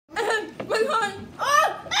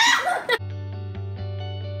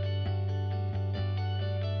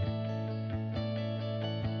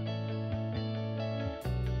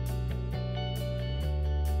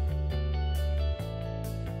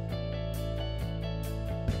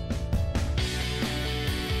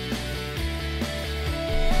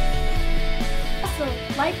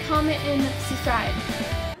Like, comment, and subscribe.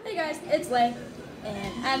 Hey guys, it's Lay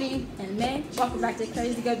and Addie and May. Welcome back to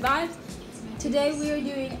Crazy Good Vibes. Today we are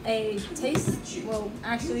doing a taste. Well,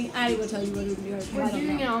 actually, Addie will tell you what we're doing. We're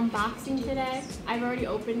doing an unboxing today. I've already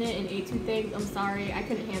opened it and ate 2 things. I'm sorry, I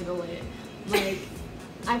couldn't handle it. Like,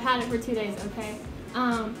 I've had it for 2 days. Okay.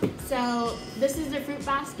 So this is the Fruit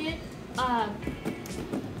Basket.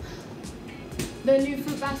 The new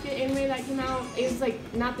Fruit Basket anime that came out. It was like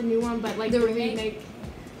not the new one, but like the remake.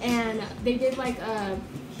 And they did like a,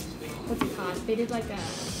 what's it called? They did like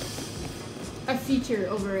a feature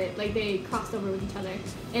over it. Like they crossed over with each other.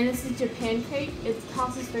 And this is Japan crate. It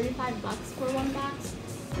costs us $35 for 1 box.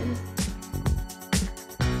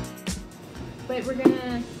 But we're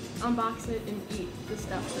gonna unbox it and eat the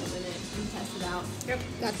stuff that's in it and test it out. Yep.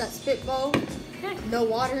 Got that spit bowl. Okay. No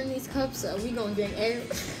water in these cups, so we gonna drink air.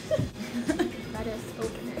 Let us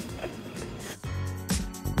open it.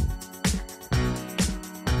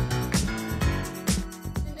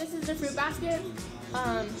 And this is the Fruit Basket.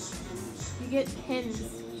 You get pins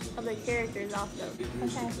of the characters also.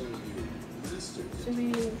 Okay. Should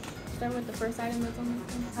we start with the first item that's on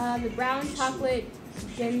this thing? The brown chocolate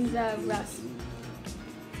Ginza Rust.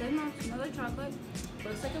 Another chocolate.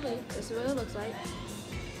 Looks like a leaf. This is what it looks like.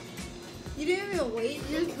 You didn't even wait.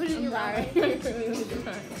 You just put it in your mouth.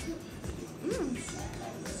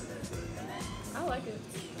 I like it.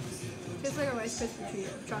 Tastes like a Rice Krispie treat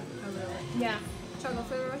of chocolate covered. Yeah. Chocolate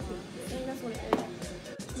flavor Rice Krispie. I think that's what it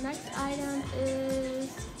is. Next item is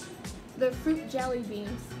the fruit jelly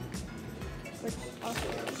beans, which also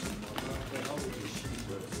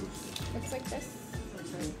looks like this.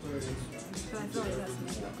 I feel like that's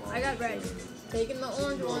I got red. Taking the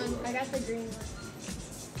orange one. I got the green one.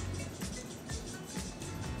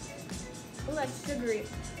 Oh, that's sugary.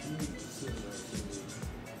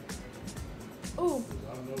 Oh,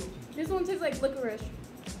 this one tastes like licorice.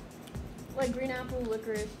 Like green apple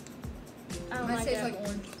licorice. I don't like tastes it. like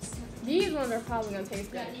orange. These ones are probably gonna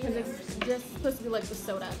taste good because it's just supposed to be like the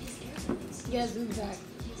soda. Yeah, zoom back.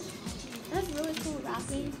 That's really cool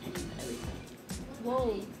wrapping.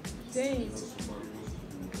 Whoa, dang.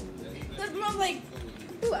 That smells like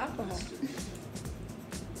alcohol.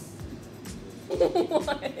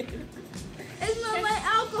 What? It smells like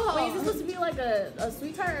alcohol. Wait, is this supposed to be like a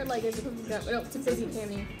sweetheart or like is it supposed to be no, it's a fizzy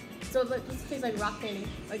candy? So like this tastes like rock candy,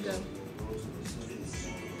 like the.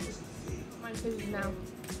 Mine fizzes now.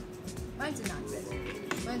 Mine's not fizz.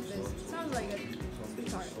 Mine's fizz. Sounds like a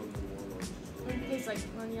sweetheart. It tastes like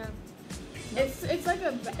one, yeah. It's like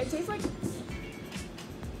it tastes like.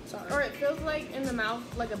 Sorry. Or it feels like in the mouth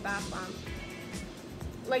like a bath bomb.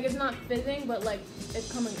 Like it's not fizzing, but like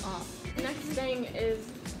it's coming off. The next thing is.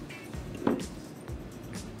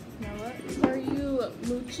 Now what? Are you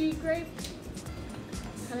mochi grape?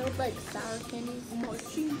 Kind of look like sour candies.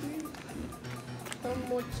 Mochi grape.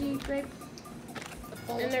 Mochi grape.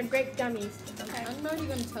 And they're grape gummies. Okay. I'm already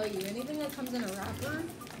gonna tell you. Anything that comes in a wrapper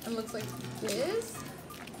and looks like this.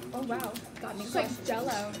 Oh wow. Got me. It's like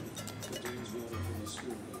Jello.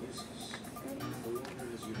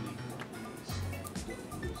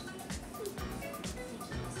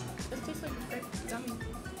 This tastes like a grape gummy.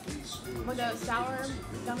 Like a sour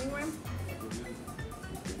gummy worm.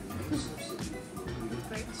 It's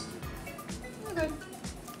great. Okay.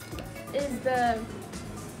 Is the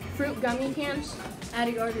fruit gummy can.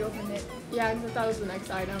 Addie already opened it. Yeah, I thought that was the next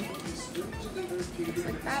item. Looks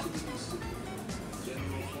like that.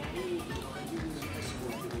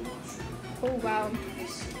 Oh wow.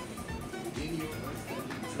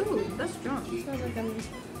 Ooh, that's strong. Smells like gummy.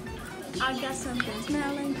 I got something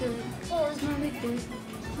smelling good. Oh, it's smelling good.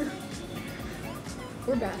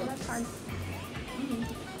 We're bad. Oh, that's hard.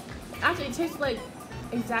 Actually, it tastes like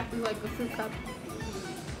exactly like the fruit cup.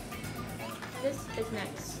 This is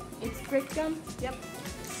next. It's grape gum. Yep,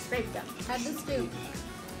 grape gum. Had the scoop.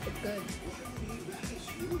 It's good.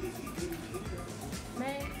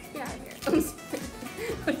 May, get out of here.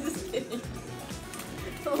 I'm just kidding.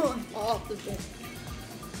 Off the shit.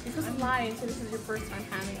 You're supposed to lie and say this is your first time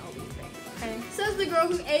having all these things. Okay. Says the girl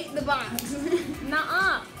who ate the box.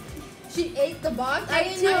 Nuh-uh. She ate the box? I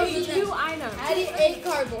ate two items. Addie ate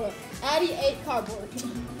cardboard. Addie ate cardboard.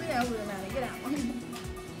 Get over there, Maddie. Get out.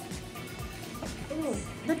 Ooh,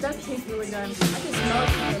 that does taste really good. I can smell it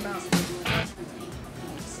in your mouth.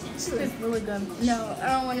 It tastes really good. No, I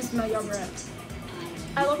don't want to smell your breath.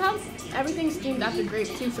 I love how everything's themed after grape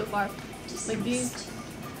too so far. Like these,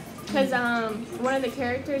 because one of the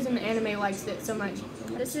characters in the anime likes it so much.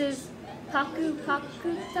 This is Pakuta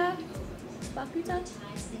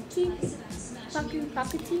tea,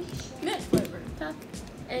 Paku tea, mint flavor,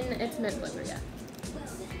 and it's mint flavor, yeah.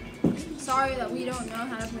 Sorry that we don't know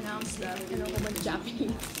how to pronounce stuff in a whole bunch of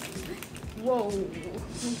Japanese. Whoa.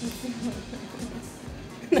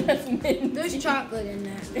 That's minty. There's chocolate in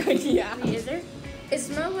that. Yeah. Is there? It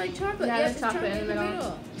smells like chocolate. Yeah, Yes, there's chocolate in the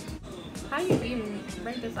middle. How do you even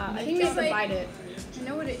break this out? I think you have to bite it. I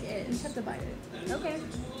know what it You is. just have to bite it. Okay.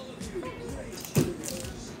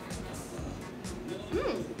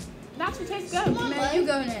 Mmm. That actually tastes good. Man, you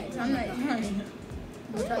go next. I'm not trying.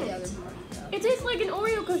 We'll try the other part. It tastes like an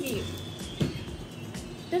Oreo cookie.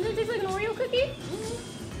 Does it taste like an Oreo cookie?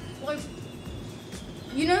 Like,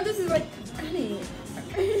 you know, this is like honey.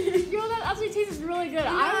 Yo, that actually tastes really good.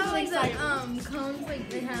 I was really excited. The cones, like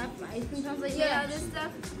they have ice cream cones, like yeah, this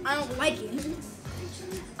stuff. I don't like it.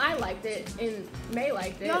 I liked it, and May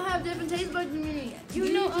liked it. Y'all have different taste buds than me.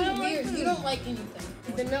 You know, I don't like weird. food. You don't like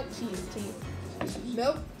anything. The milk cheese.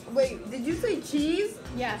 Milk? Wait, did you say cheese?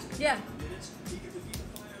 Yeah. Yeah.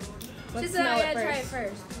 Let's She said smell I it gotta try it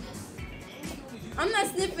first. first. I'm not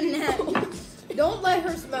sniffing that. Don't let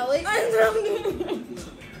her smell it. I'm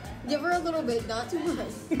Give her a little bit, not too much.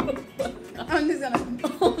 just gonna.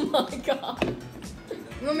 Oh my god.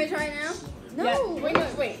 You want me to try it now? No.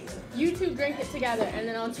 Yeah. Wait. You two drink it together, and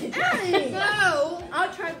then I'll take Hey, it. no.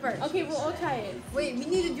 I'll try first. Okay, well, I'll try it. Wait, we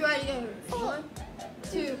need to try it together. 1,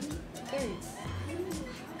 2, 3.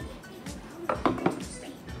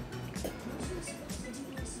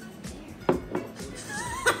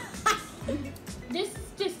 This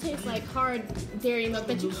just tastes like hard dairy milk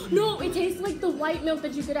that you. No, it tastes like the white milk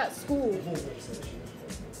that you get at school.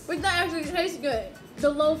 Which that actually tastes good. The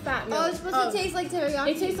low fat milk. Oh, it's supposed to taste like teriyaki.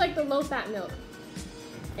 It tastes like the low fat milk.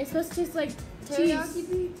 It's supposed to taste like teriyaki cheese.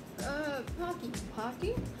 beef. Pocky.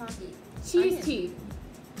 Pocky? Pocky. Cheese Onion. tea.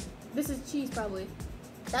 This is cheese probably.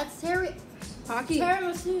 That's Pocky.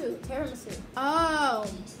 tiramisu. Tiramisu. Oh.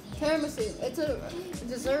 Tiramisu. It's a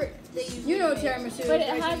dessert they usually You know make. tiramisu. But it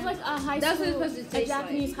right? has like a high That's what it's school, supposed to a taste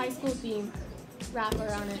Japanese high school theme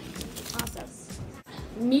wrapper on it. Awesome.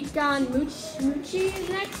 Mikan Mochi is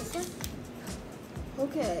next.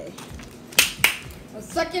 Okay.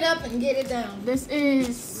 Let's suck it up and get it down. This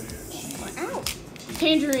is Ow.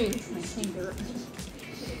 tangerine. My finger.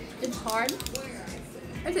 It's hard.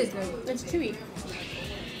 It tastes good. It's chewy.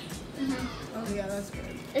 Oh yeah, that's good.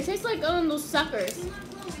 It tastes like those suckers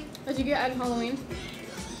that you get at Halloween.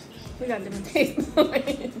 We got different taste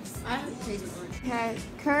points. I have to taste orange. Okay,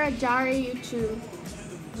 Kurajari Yuchu,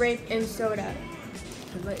 grape and soda.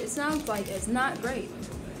 But it sounds like it's not great.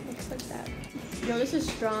 Looks like that. Yo, this is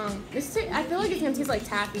strong. I feel like it's gonna taste like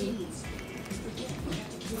taffy.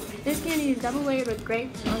 This candy is double layered with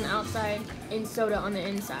grape on the outside and soda on the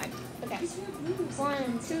inside. Okay.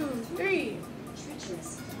 1, 2, 3.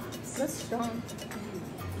 That's strong.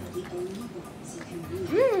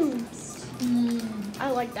 I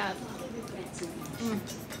like that.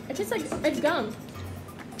 It tastes like it's gum.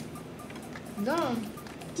 Gum.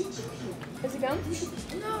 Is it gum?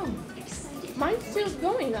 No. Mine's still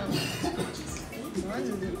going though. Mine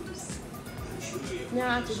isn't. No,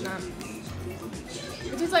 actually not.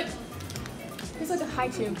 It tastes like a high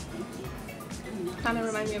chew. Kind of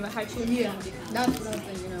reminds me of a high chew. Yeah. That's what I'm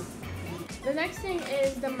thinking of. The next thing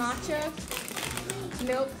is the matcha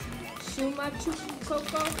milk shuma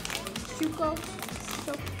choco.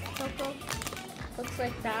 Looks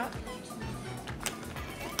like that.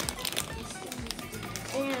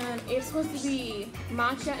 And it's supposed to be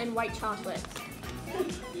matcha and white chocolate.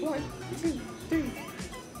 1, 2, 3.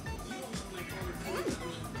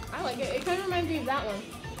 I like it. It kind of reminds me of that one.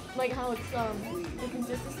 Like how it's the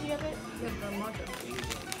consistency of it.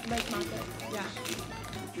 Like matcha. Yeah.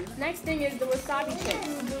 Next thing is the wasabi chips.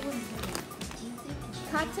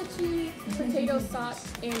 Katachi potato sauce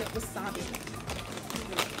and wasabi.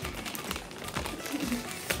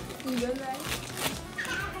 You good, man?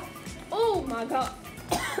 Oh my god.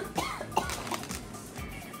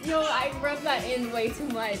 Yo, I rubbed that in way too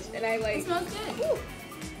much and I like. It smells good. Whew.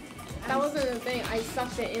 That wasn't the thing. I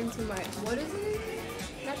sucked it in too much. What is it?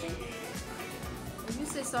 Nothing? If you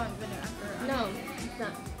say salt and vinegar after. No, it's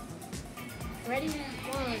not. Ready? 1,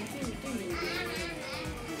 2, 3.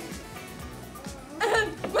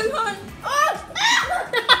 Wait, on.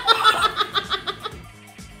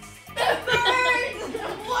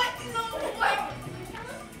 What in the world?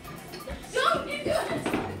 Don't do this.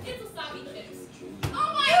 It's wasabi chips. Oh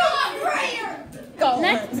my god, prayer. Go.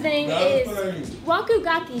 Next thing is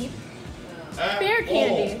wakugaki bear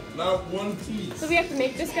candy. Not one piece. So we have to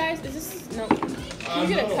make this, guys? Is this no? I You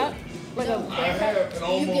get a know. cup? Like a I bear cup? have and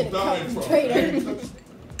almost died from. Traitor.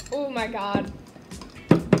 Oh my god.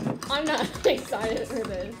 I'm not excited for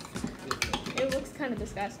this. It looks kind of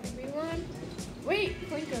disgusting. Wait,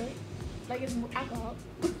 clink it. Like it's alcohol.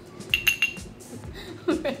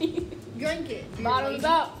 Ready? Drink it. you Bottoms lady.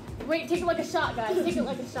 up. Wait, take it like a shot, guys. Take it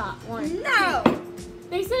like a shot. One. No.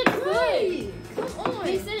 They said it's good. Hey, come on.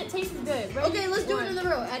 They said it tastes good. Ready? Okay, let's do it One. in a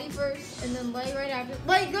row. Addie first, and then Lay right after.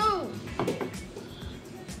 Lay, go.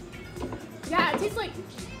 Yeah, it tastes like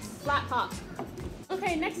flat pop.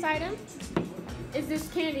 Okay, next item is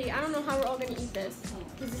this candy. I don't know how we're all gonna eat this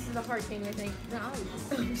because this is a hard candy, I think. No,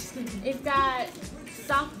 I'm just kidding. It's got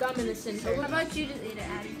soft gum in the center. How about you just eat it,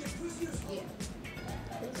 Addie? Yeah.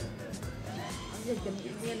 I'm just gonna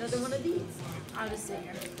give me another one of these. I'll just sit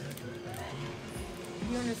here.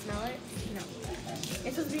 You want to smell it? No.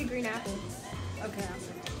 It's supposed to be a green apple. Okay, I'll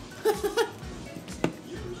sit.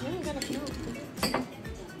 You haven't got a smell.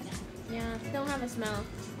 Yeah, don't have a smell.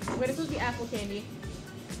 Wait, it's supposed to be apple candy.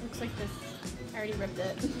 Looks like this. I already ripped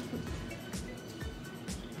it.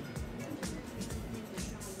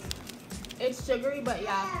 It's sugary, but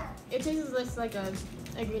yeah, it tastes just like a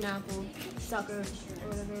green apple sucker or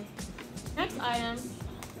whatever. Next item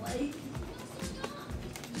is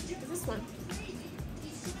this one.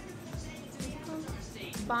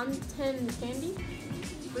 Bonten candy.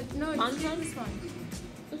 But no, Bonton? just this one.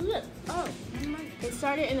 This is it. Oh, never mind. It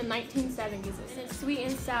started in the 1970s. And it's sweet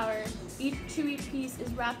and sour. Each chewy piece is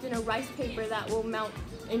wrapped in a rice paper that will melt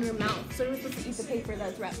in your mouth. So you're supposed to eat the paper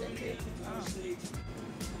that's wrapped into it. Oh.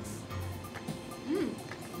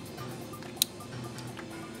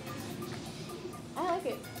 I like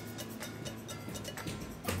it.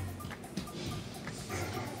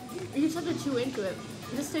 You just have to chew into it.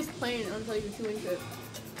 It just tastes plain until you chew into it.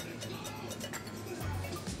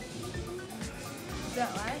 Is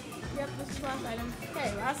that right? Yep, this is the last item.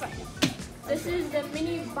 Okay, last item. This is the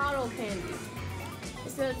mini bottle candy. It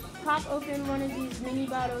says pop open one of these mini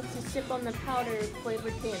bottles to sip on the powder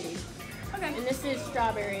flavored candy. Okay. And this is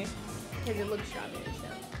strawberry because it looks strawberry. So.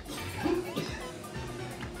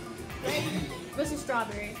 Right? This is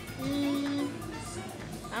strawberry. I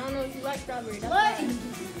don't know if you like strawberry. That's What? why.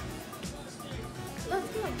 Let's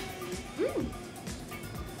go.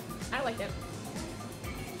 I like it.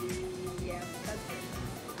 Yeah, that's good.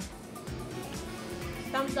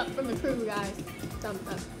 Thumbs up from the crew, guys. Thumbs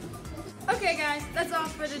up. Okay, guys, that's all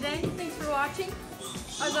for today. Thanks for watching.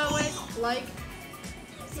 As always, Like,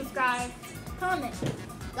 Subscribe. comment.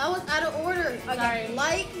 that was out of order. Sorry.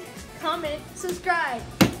 Like, Comment. Subscribe.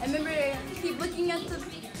 And remember to keep looking at the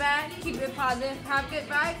bad, keep it positive, have good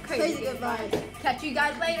vibes, crazy good vibes. Catch you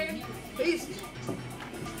guys later. peace.